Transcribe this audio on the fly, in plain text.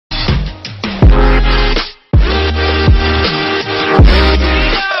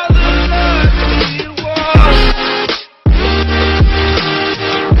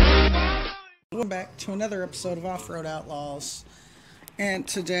another episode of Offroad Outlaws. And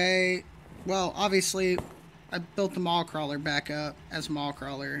today, well, obviously, I built the mall crawler back up as mall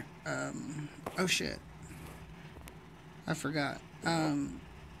crawler. Oh shit. I forgot.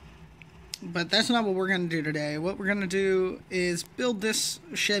 But that's not what we're going to do today. What we're going to do is build this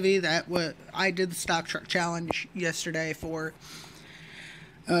Chevy that what I did the stock truck challenge yesterday for.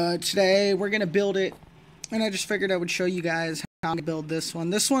 Today, we're going to build it. And I just figured I would show you guys how to build this one.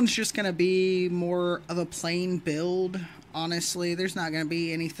 This one's just going to be more of a plain build. Honestly, there's not going to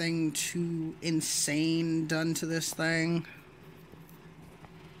be anything too insane done to this thing.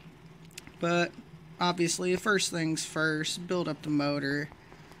 But, obviously, first things first, build up the motor.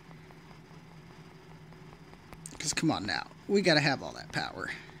 Because, come on now, we got to have all that power.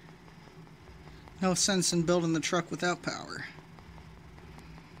 No sense in building the truck without power.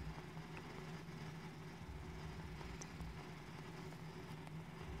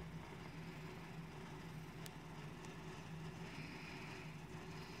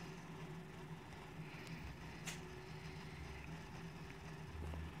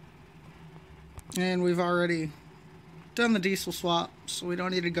 And we've already done the diesel swap, so we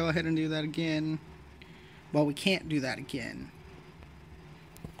don't need to go ahead and do that again. Well, we can't do that again.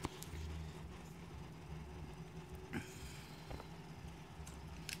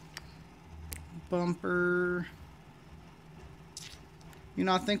 Bumper. You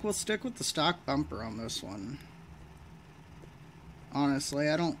know, I think we'll stick with the stock bumper on this one. Honestly,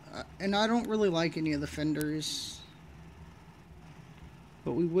 I don't really like any of the fenders.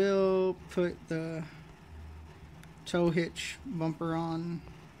 But we will put the tow hitch bumper on.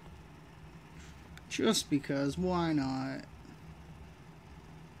 Just because, why not?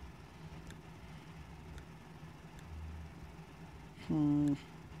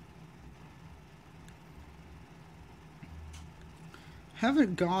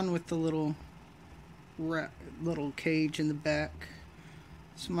 Haven't gone with the little cage in the back.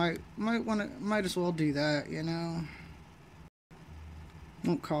 So might as well do that, you know.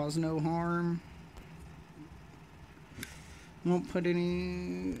 Won't cause no harm. Won't put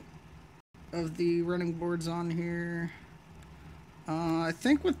any of the running boards on here. I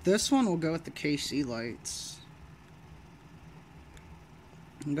think with this one we'll go with the KC lights.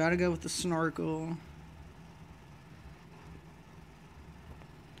 Gotta go with the snorkel.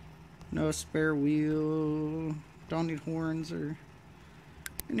 No spare wheel. Don't need horns or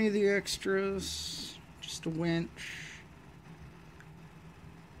any of the extras. Just a winch.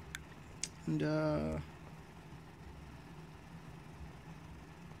 And I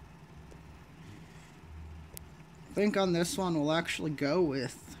think on this one we'll actually go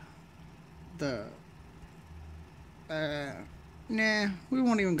with the nah, we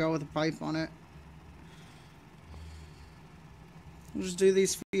won't even go with a pipe on it. We'll just do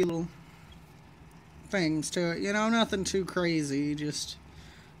these few little things to it, you know, nothing too crazy, just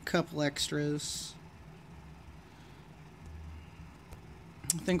a couple extras.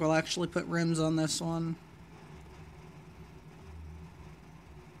 I think we'll actually put rims on this one.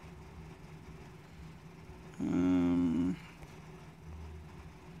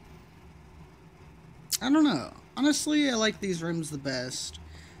 I don't know. Honestly, I like these rims the best.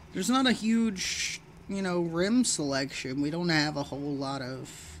 There's not a huge, you know, rim selection. We don't have a whole lot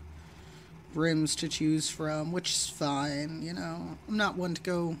of rims to choose from, which is fine, you know. I'm not one to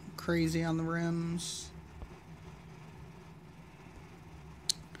go crazy on the rims.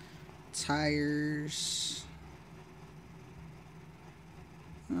 Tires.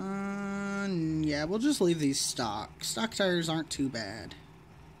 Yeah, we'll just leave these stock. Stock tires aren't too bad.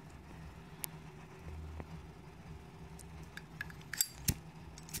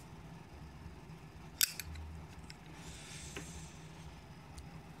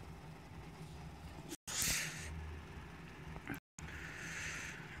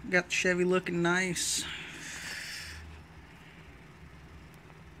 Got the Chevy looking nice.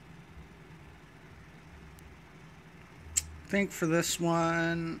 I think for this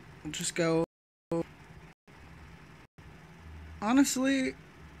one, we'll just go. Honestly,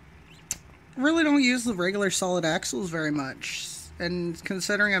 really don't use the regular solid axles very much. And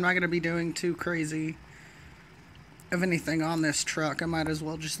considering I'm not going to be doing too crazy of anything on this truck, I might as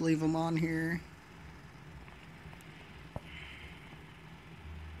well just leave them on here.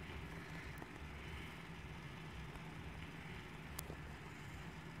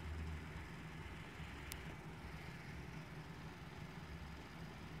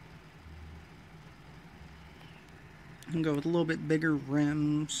 And go with a little bit bigger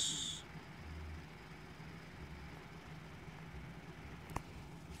rims.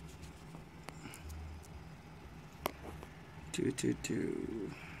 Two.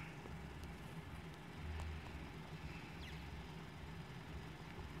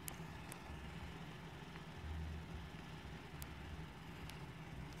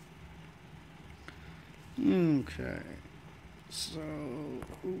 Okay. So,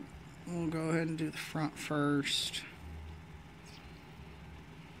 we'll go ahead and do the front first.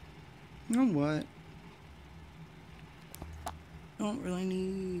 You know what? Don't really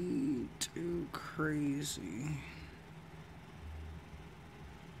need too crazy.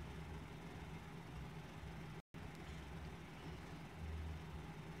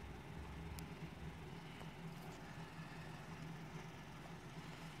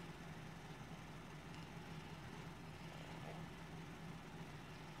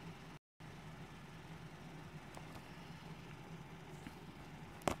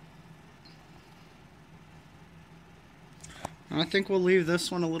 I think we'll leave this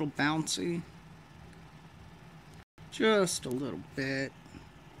one a little bouncy. Just a little bit.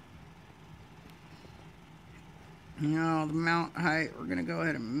 Now, the mount height, we're going to go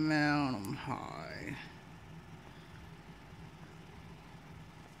ahead and mount them high.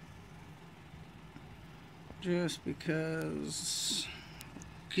 Just because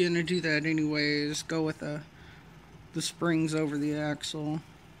I'm going to do that anyways. Go with the springs over the axle.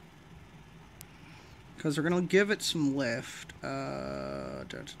 Because we're going to give it some lift.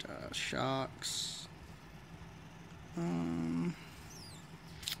 Shocks.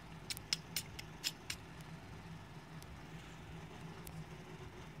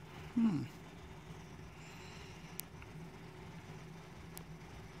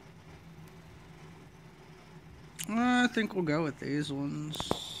 I think we'll go with these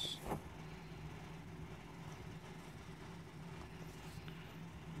ones.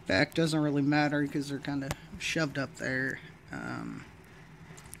 Back doesn't really matter because they're kind of shoved up there.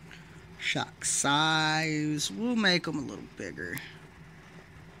 Shock size, we'll make them a little bigger.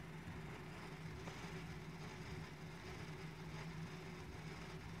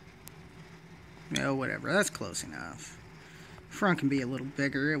 No, whatever, that's close enough. Front can be a little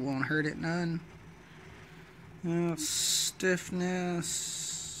bigger, it won't hurt it none. Stiffness,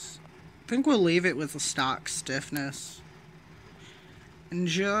 I think we'll leave it with a stock stiffness. And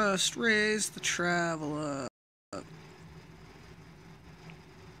just raise the travel up.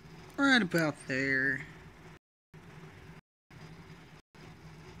 Right about there.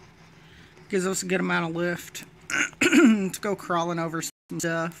 Gives us a good amount of lift to go crawling over some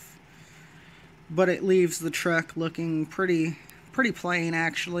stuff. But it leaves the truck looking pretty plain,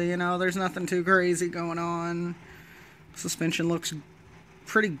 actually. You know, there's nothing too crazy going on. Suspension looks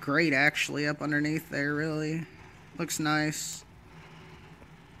pretty great, actually, up underneath there, really. Looks nice.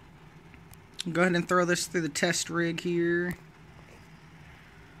 Go ahead and throw this through the test rig here.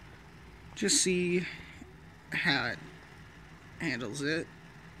 Just see how it handles it.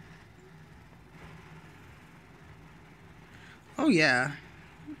 Oh yeah.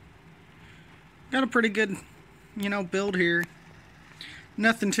 Got a pretty good, build here.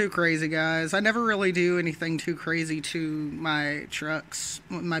 Nothing too crazy, guys. I never really do anything too crazy to my trucks,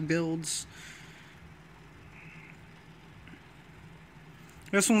 my builds.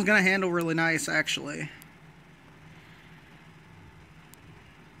 This one's gonna handle really nice, actually.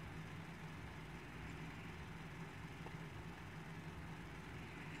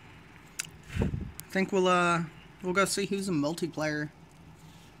 I think we'll go see who's in multiplayer.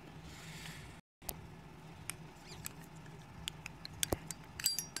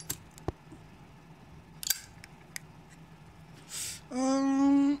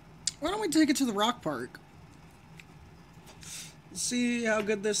 Why don't we take it to the rock park? See how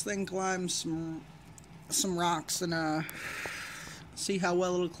good this thing climbs some rocks, and see how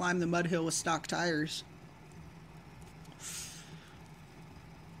well it'll climb the mud hill with stock tires.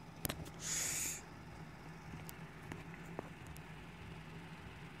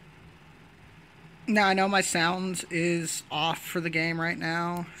 Now I know my sound is off for the game right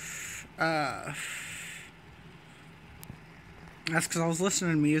now. That's because I was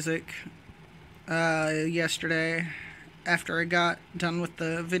listening to music yesterday. After I got done with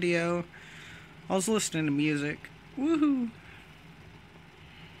the video, I was listening to music. Woohoo!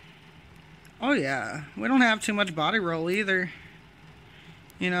 Oh yeah, we don't have too much body roll either.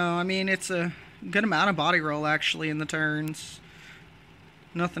 I mean, it's a good amount of body roll actually in the turns.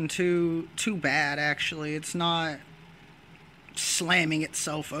 Nothing too bad actually. It's not slamming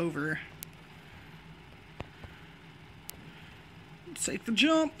itself over. Take the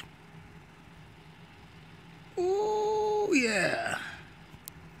jump. Oh yeah.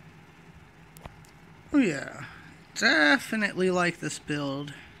 Oh yeah. Definitely like this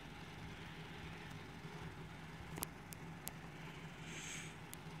build.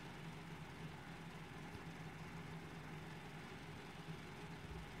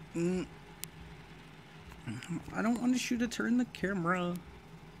 I don't want you to turn the camera.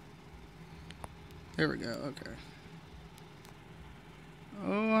 There we go, okay.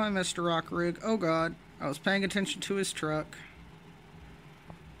 Oh, I missed a rock rig. Oh god, I was paying attention to his truck.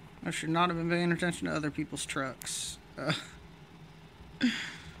 I should not have been paying attention to other people's trucks. We're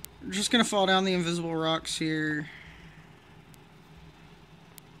just gonna fall down the invisible rocks here.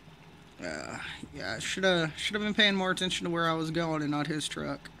 Yeah, I should have been paying more attention to where I was going and not his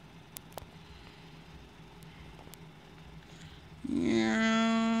truck. Yeah.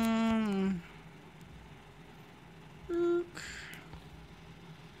 Look.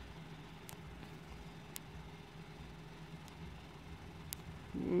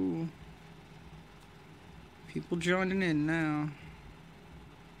 Ooh. People joining in now.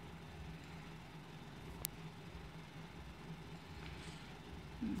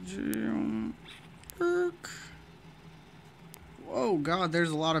 Oh god,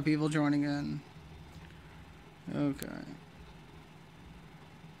 there's a lot of people joining in. Okay.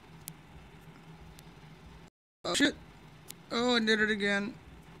 Oh shit. Oh, I did it again.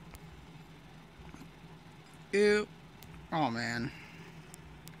 Ew. Oh man.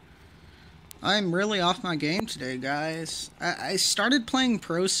 I'm really off my game today, guys. I started playing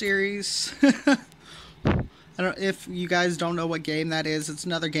Pro Series. I don't, if you guys don't know what game that is, it's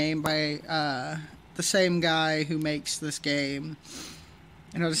another game by the same guy who makes this game.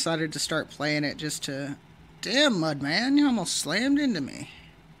 And I decided to start playing it just to... Damn, Mudman, you almost slammed into me.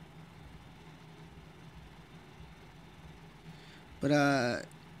 But,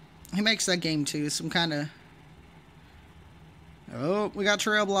 he makes that game too, some kind of... Oh, we got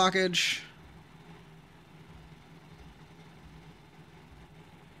trail blockage.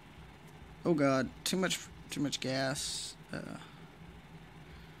 Oh god, too much gas.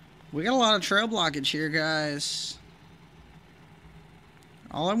 We got a lot of trail blockage here, guys.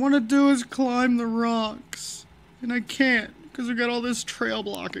 All I want to do is climb the rocks. And I can't, because we got all this trail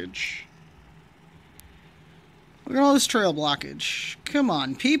blockage. Look at all this trail blockage. Come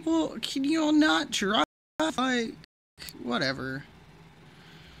on, people. Can you not drive? Like, whatever.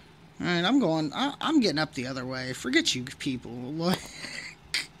 Alright, I'm getting up the other way. Forget you people. Like,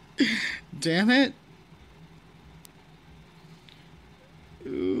 damn it.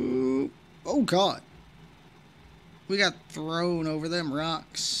 Ooh. Oh, God. We got thrown over them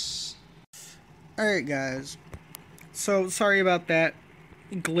rocks. Alright, guys. So, sorry about that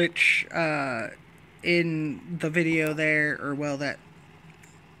glitch in the video there. Or, well, that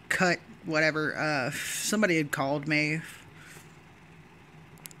cut, whatever. Somebody had called me.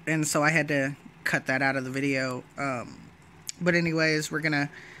 And so I had to cut that out of the video. But anyways, we're going to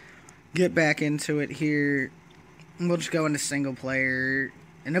get back into it here. We'll just go into single player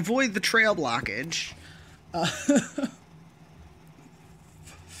and avoid the trail blockage.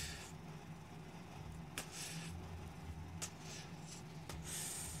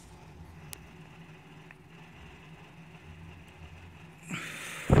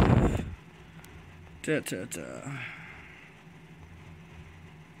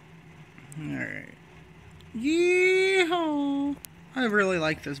 Alright. Yeehaw! I really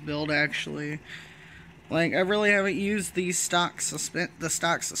like this build, actually. Like, I really haven't used the stock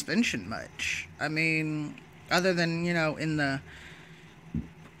suspension much. I mean, other than, you know, in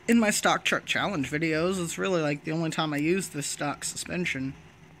my stock truck challenge videos, it's really like the only time I use this stock suspension.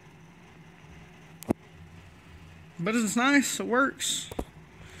 But it's nice, it works.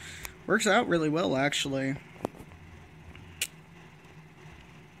 Works out really well, actually.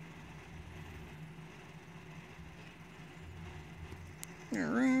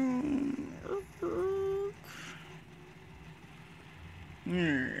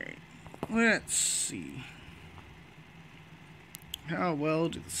 Alright, let's see. How well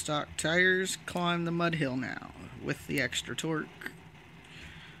do the stock tires climb the mud hill now with the extra torque?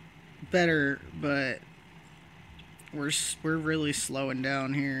 Better, but we're really slowing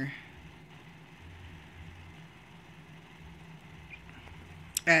down here.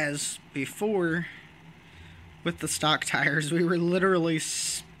 As before, with the stock tires, we were literally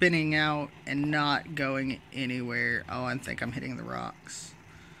spinning out and not going anywhere. Oh, I think I'm hitting the rocks.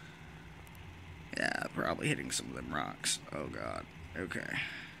 Yeah, probably hitting some of them rocks. Oh, God. Okay.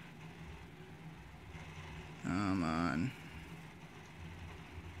 Come on.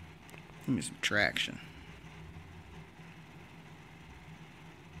 Give me some traction.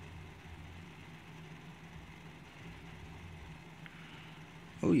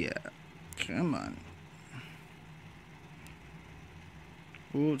 Oh, yeah. Come on.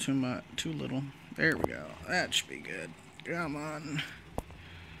 Ooh, too little. There we go. That should be good. Come on.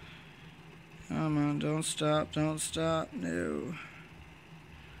 Come on, don't stop, don't stop. No.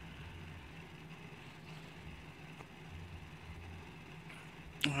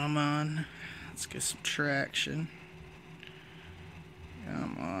 Come on. Let's get some traction.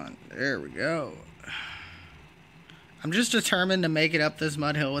 Come on. There we go. I'm just determined to make it up this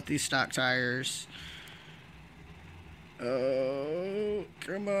mud hill with these stock tires. Oh,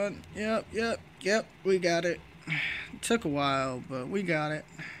 come on. Yep. We got it. It took a while, but we got it.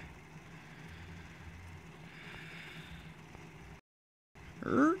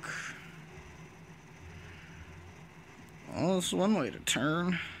 Well, that's one way to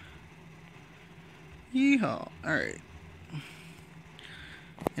turn. Yeehaw. Alright.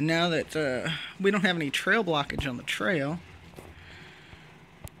 And now that we don't have any trail blockage on the trail,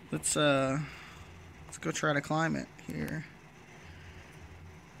 let's go try to climb it here.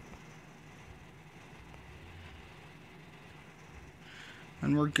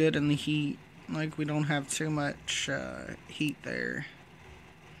 And we're good in the heat. Like, we don't have too much heat there.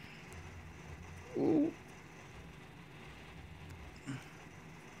 Ooh.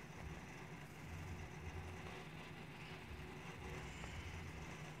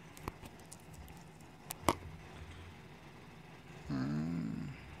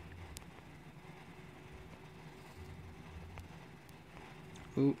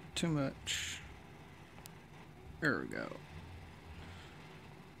 Ooh, too much. There we go.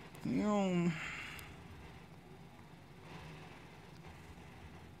 Yum.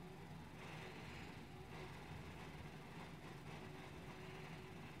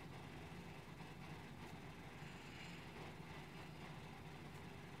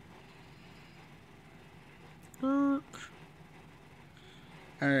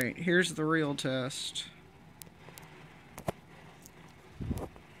 Alright, here's the real test.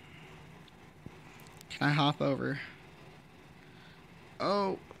 Can I hop over?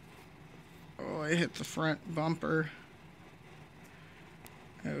 Oh, I hit the front bumper.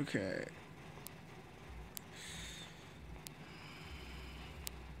 Okay.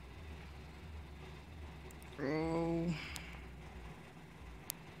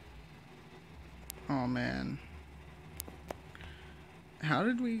 Oh man. How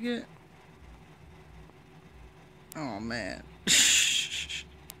did we get... Oh man.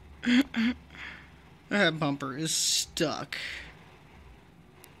 That bumper is stuck.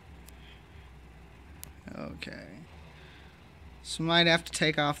 Okay. So might have to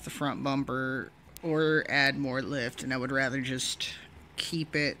take off the front bumper or add more lift, and I would rather just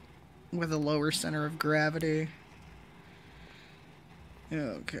keep it with a lower center of gravity.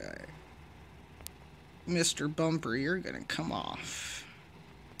 Okay. Mr. Bumper, you're gonna come off.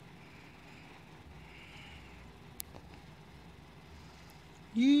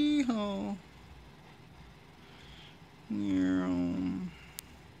 Yeehaw.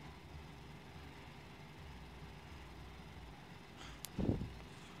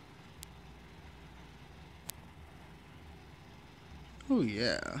 Oh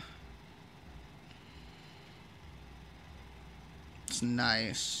yeah. It's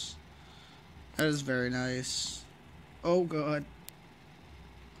nice. That is very nice. Oh god.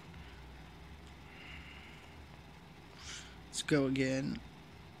 Let's go again.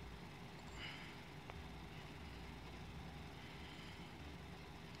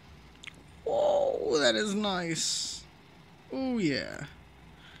 Whoa, that is nice. Oh yeah.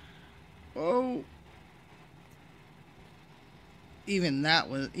 Oh. Even that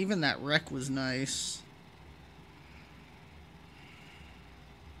wreck was nice.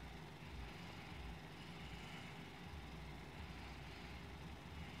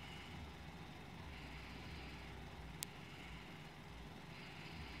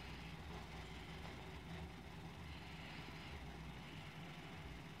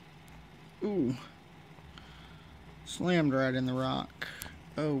 Ooh. Slammed right in the rock.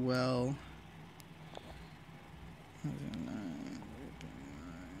 Oh well.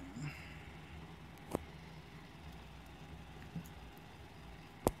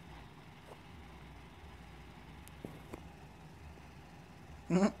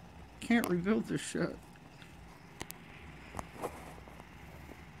 Can't rebuild this shit.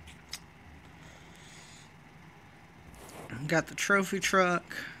 Got the trophy truck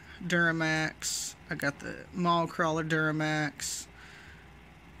Duramax. I got the mall crawler Duramax.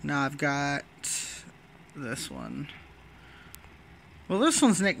 Now I've got this one. Well, this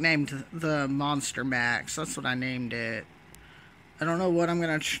one's nicknamed the Monster Max. That's what I named it. I don't know what I'm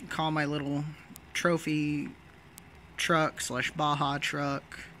gonna call my little trophy truck / Baja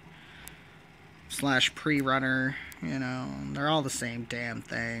truck / pre-runner. You know, they're all the same damn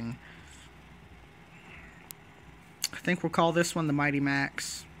thing. I think we'll call this one the Mighty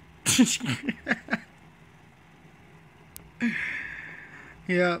Max.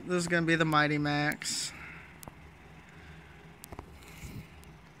 Yep, this is gonna be the Mighty Max.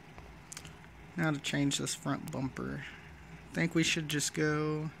 How to change this front bumper. I think we should just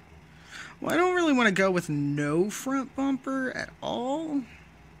go... Well, I don't really want to go with no front bumper at all.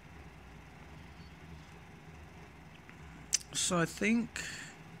 So I think...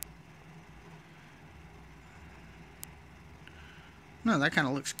 No, that kind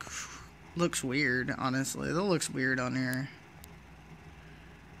of looks weird, honestly. That looks weird on here.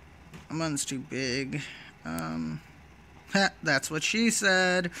 Mine's too big. That's what she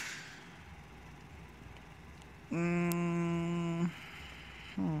said.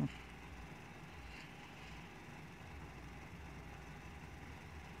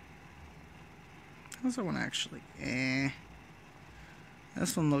 How's that one actually?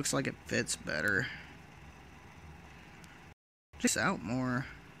 This one looks like it fits better. Just out more.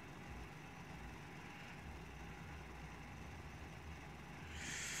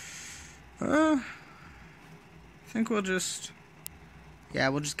 I think we'll just... Yeah,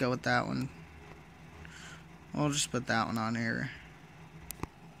 we'll just go with that one. We'll just put that one on here.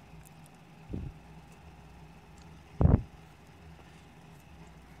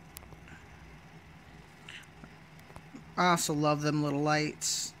 I also love them little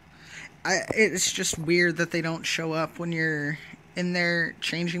lights. It's just weird that they don't show up when you're in there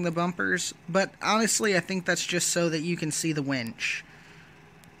changing the bumpers. But honestly, I think that's just so that you can see the winch.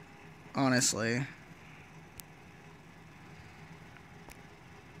 Honestly.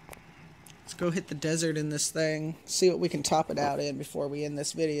 Let's go hit the desert in this thing. See what we can top it out in before we end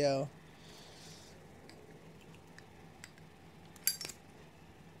this video.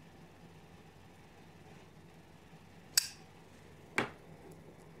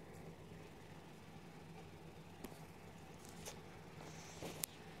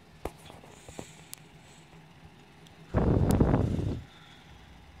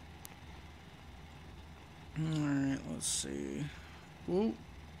 Alright, let's see. Whoa.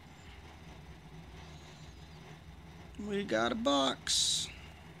 We got a box.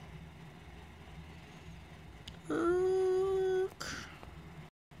 Oh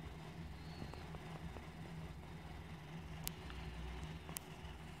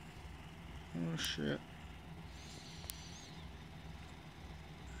shit.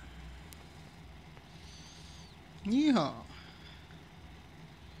 Yeehaw.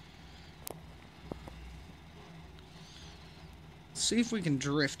 See if we can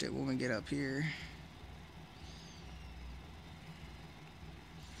drift it when we get up here.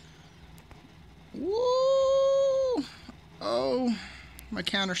 Woo! Oh, my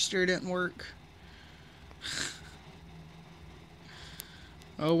counter steer didn't work.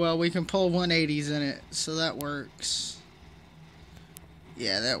 Oh well, we can pull 180s in it, so that works.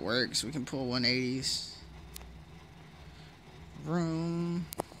 Yeah, that works. We can pull 180s. Vroom.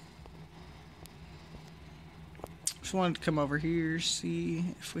 Just wanted to come over here, see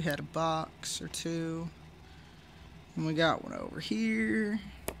if we had a box or two. And we got one over here.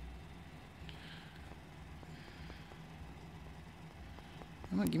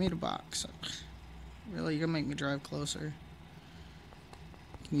 Come on, give me the box. Really, you're gonna make me drive closer?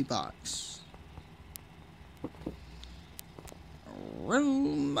 Give me box.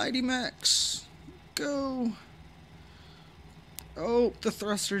 Room, Mighty Max. Go. Oh, the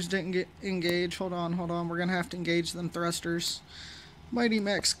thrusters didn't get engaged. Hold on. We're gonna have to engage them thrusters. Mighty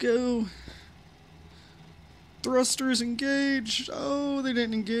Max, go. Thrusters engaged. Oh, they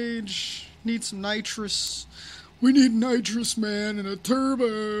didn't engage. Need some nitrous. We need nitrous, man, and a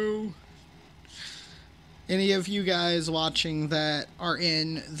turbo. Any of you guys watching that are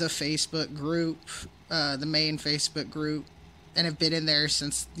in the Facebook group, the main Facebook group, and have been in there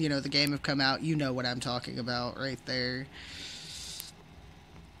since, you know, the game have come out, you know what I'm talking about right there.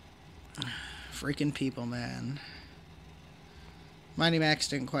 Freaking people, man. Mighty Max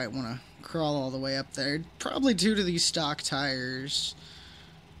didn't quite want to crawl all the way up there. Probably due to these stock tires.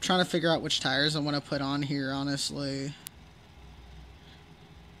 Trying to figure out which tires I want to put on here, honestly.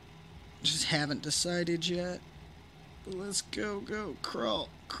 Just haven't decided yet. But let's go, crawl,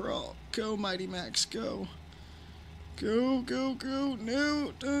 go, Mighty Max, go. Go,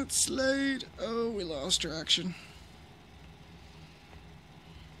 no, don't slide. Oh, we lost traction.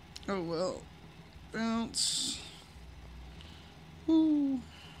 Oh well. Bounce. Woo.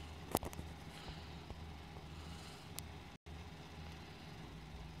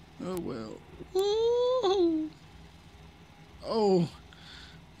 Oh well. Woo! Oh,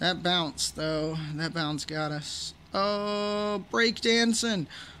 that bounce though. That bounce got us. Oh, break dancing.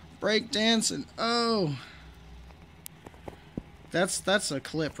 Oh, that's a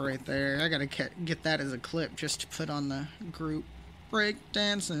clip right there. I gotta get that as a clip just to put on the group. Break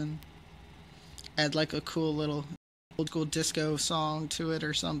dancing. Add like a cool little old school disco song to it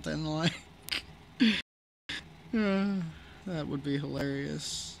or something like. That would be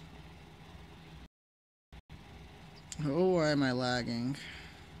hilarious. Oh, why am I lagging?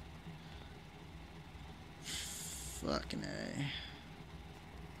 Fucking A.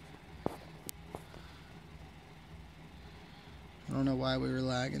 I don't know why we were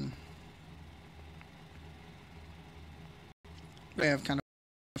lagging. I have kind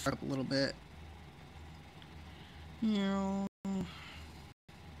of up a little bit. Yeah.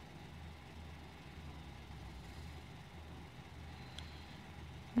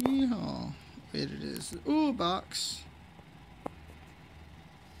 Yeehaw. Wait, it is. Ooh, a box.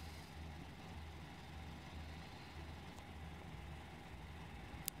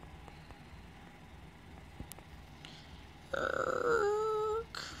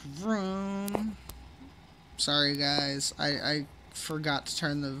 Vroom. Sorry, guys. I forgot to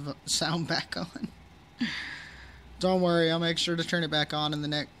turn the sound back on. Don't worry, I'll make sure to turn it back on in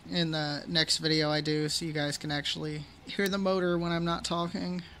the next video I do, so you guys can actually hear the motor when I'm not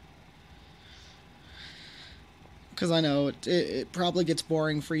talking. Because I know it probably gets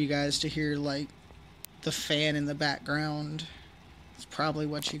boring for you guys to hear, like, the fan in the background. It's probably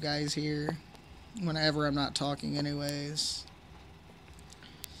what you guys hear whenever I'm not talking anyways.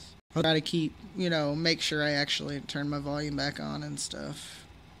 I'll try to keep, make sure I actually turn my volume back on and stuff.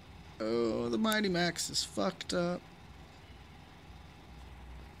 Oh, the Mighty Max is fucked up.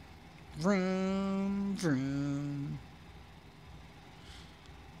 Vroom, vroom.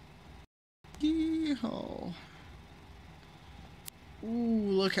 Yeehaw. Ooh,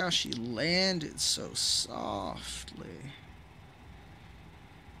 look how she landed so softly.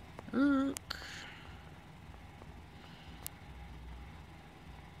 Vroom,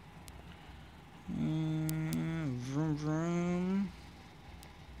 vroom.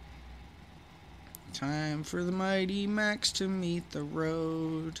 Time for the Mighty Max to meet the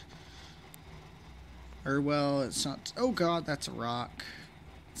road. Or, well, it's not. Oh, God, that's a rock.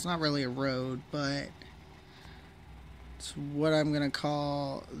 It's not really a road, but it's what I'm going to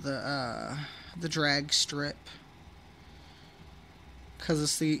call the drag strip. Because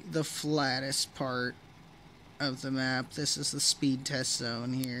it's the flattest part of the map. This is the speed test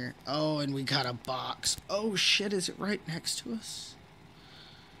zone here. Oh, and we got a box. Oh, shit, is it right next to us?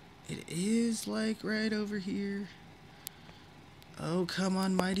 It is, like, right over here. Oh, come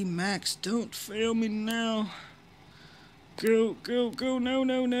on, Mighty Max. Don't fail me now. Go, go, go. No,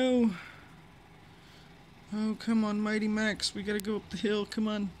 no, no. Oh, come on, Mighty Max. We gotta go up the hill. Come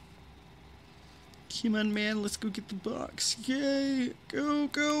on. Come on, man. Let's go get the box. Yay. Go,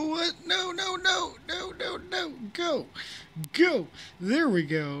 go. What? No, no, no. No, no, no. Go. Go. There we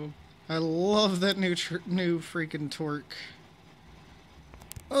go. I love that new freaking torque.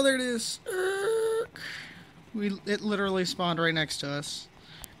 Oh, there it is. It literally spawned right next to us.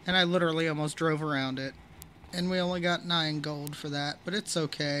 And I literally almost drove around it. And we only got 9 gold for that. But it's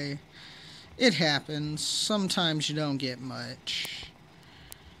okay. It happens. Sometimes you don't get much.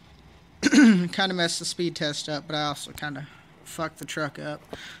 Kind of messed the speed test up. But I also kind of fucked the truck up.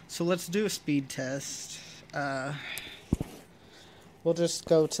 So let's do a speed test. We'll just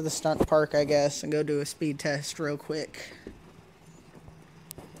go to the stunt park, I guess. And go do a speed test real quick.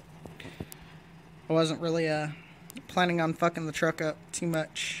 I wasn't really planning on fucking the truck up too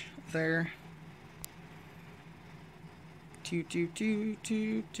much there.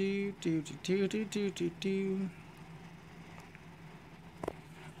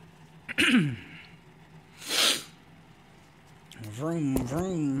 Vroom,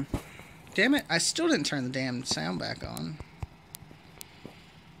 vroom. Damn it, I still didn't turn the damn sound back on.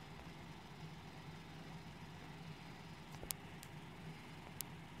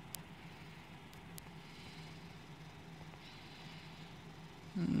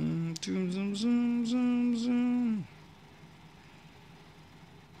 Zoom, zoom, zoom, zoom, zoom.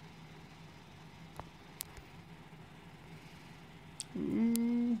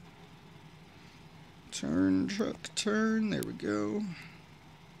 Ooh. Turn, truck, turn. There we go.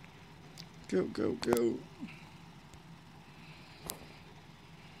 Go, go, go.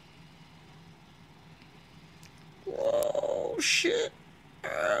 Whoa, shit.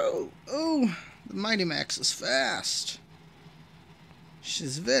 Oh, oh. The Mighty Max is fast.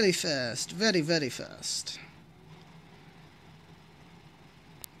 She's very fast. Very, very fast.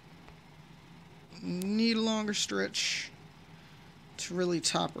 Need a longer stretch to really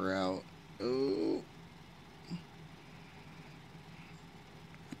top her out. Oh.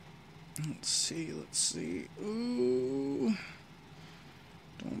 Let's see, let's see. Ooh.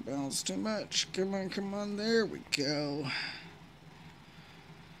 Don't bounce too much. Come on, come on. There we go.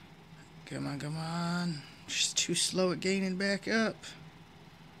 Come on, come on. She's too slow at gaining back up.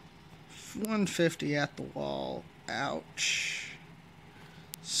 150 at the wall. Ouch.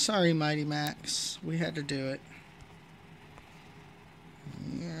 Sorry, Mighty Max. We had to do it.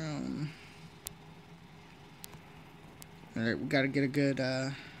 Yeah. Alright, we gotta get a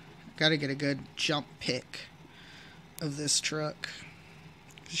good jump pick of this truck.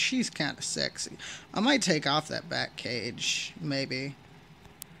 She's kind of sexy. I might take off that back cage, maybe.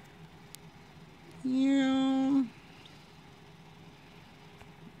 Yeah.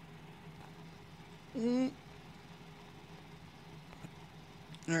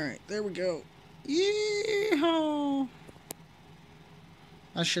 Alright, there we go. Yeehaw!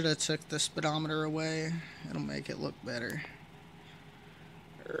 I should have took the speedometer away. It'll make it look better.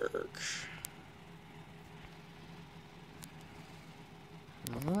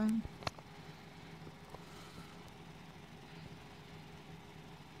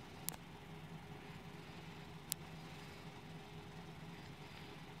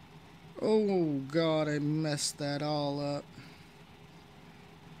 Oh God, I messed that all up.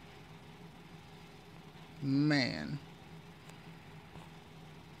 Man.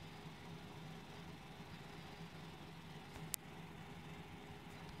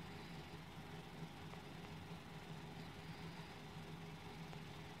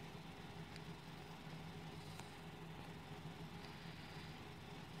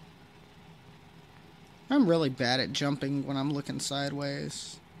 I'm really bad at jumping when I'm looking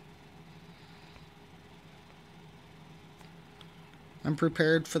sideways. I'm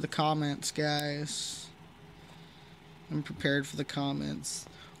prepared for the comments, guys. I'm prepared for the comments.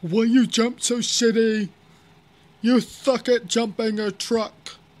 Why you jump so shitty? You suck at jumping a truck.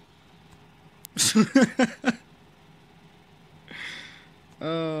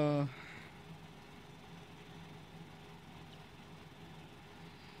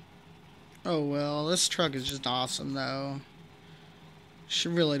 Oh well, this truck is just awesome though. She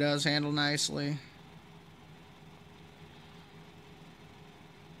really does handle nicely.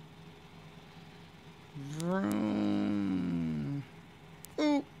 Vroom.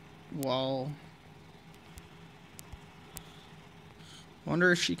 Oh, wall.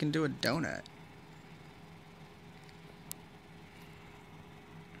 Wonder if she can do a donut.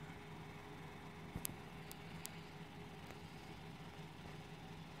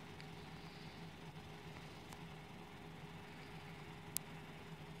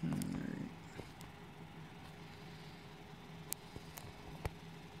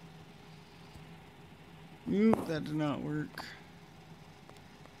 Oop, that did not work.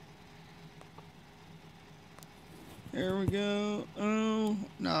 There we go. Oh,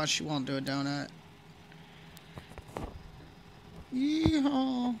 no, she won't do a donut.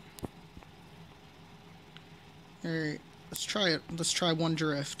 Yeehaw. Alright, let's try it. Let's try one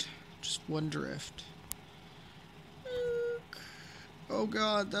drift. Just one drift. Oh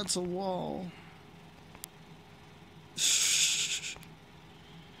God, that's a wall.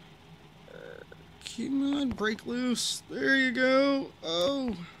 Come on, break loose. There you go.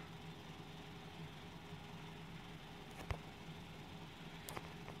 Oh.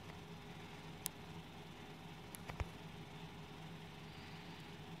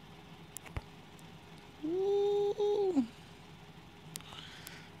 Ooh.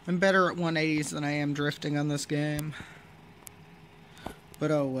 I'm better at 180s than I am drifting on this game.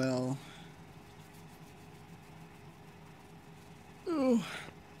 But oh well. Ooh.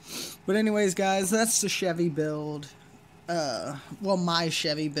 But anyways, guys, that's the Chevy build. Well, my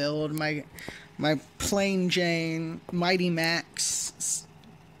Chevy build, my plain Jane Mighty Max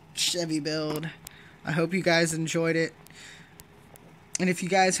Chevy build. I hope you guys enjoyed it. And if you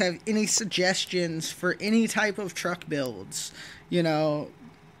guys have any suggestions for any type of truck builds, you know,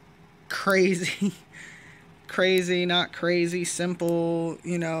 crazy, not crazy, simple,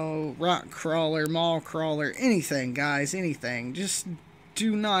 you know, rock crawler, mall crawler, anything, guys, anything, just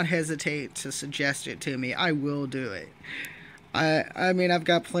do not hesitate to suggest it to me. I will do it. I mean, I've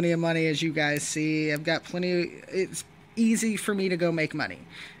got plenty of money, as you guys see. I've got plenty. It's easy for me to go make money.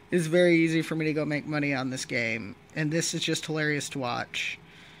 It's very easy for me to go make money on this game, and this is just hilarious to watch.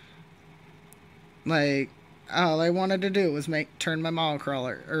 Like, all I wanted to do was turn my mall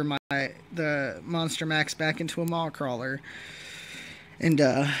crawler, or the Monster Max back into a mall crawler, and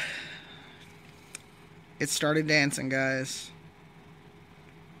it started dancing, guys.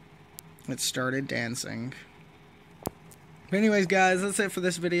 It started dancing. But anyways, guys, that's it for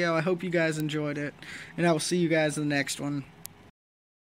this video. I hope you guys enjoyed it, and I will see you guys in the next one.